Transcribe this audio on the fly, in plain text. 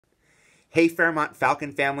Hey Fairmont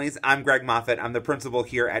Falcon families, I'm Greg Moffitt. I'm the principal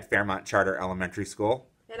here at Fairmont Charter Elementary School.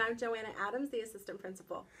 And I'm Joanna Adams, the assistant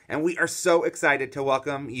principal. And we are so excited to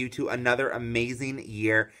welcome you to another amazing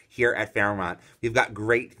year here at Fairmont. We've got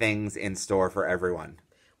great things in store for everyone.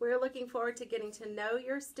 We're looking forward to getting to know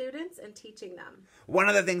your students and teaching them. One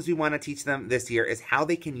of the things we want to teach them this year is how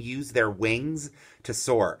they can use their wings to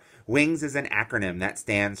soar. WINGS is an acronym that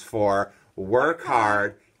stands for Work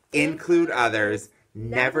Hard, Include Others,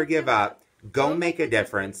 Never Give Up, Go Make a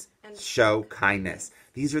Difference, and Show Kindness.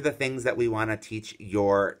 These are the things that we want to teach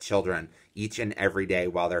your children each and every day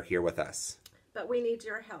while they're here with us. But we need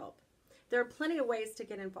your help. There are plenty of ways to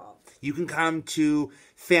get involved. You can come to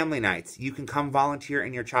family nights. You can come volunteer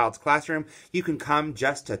in your child's classroom. You can come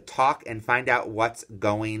just to talk and find out what's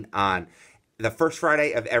going on. The first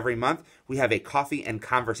Friday of every month, we have a coffee and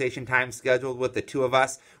conversation time scheduled with the two of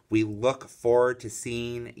us. We look forward to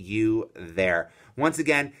seeing you there. Once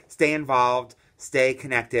again, stay involved, stay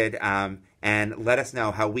connected, and let us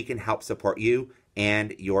know how we can help support you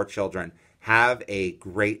and your children. Have a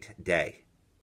great day.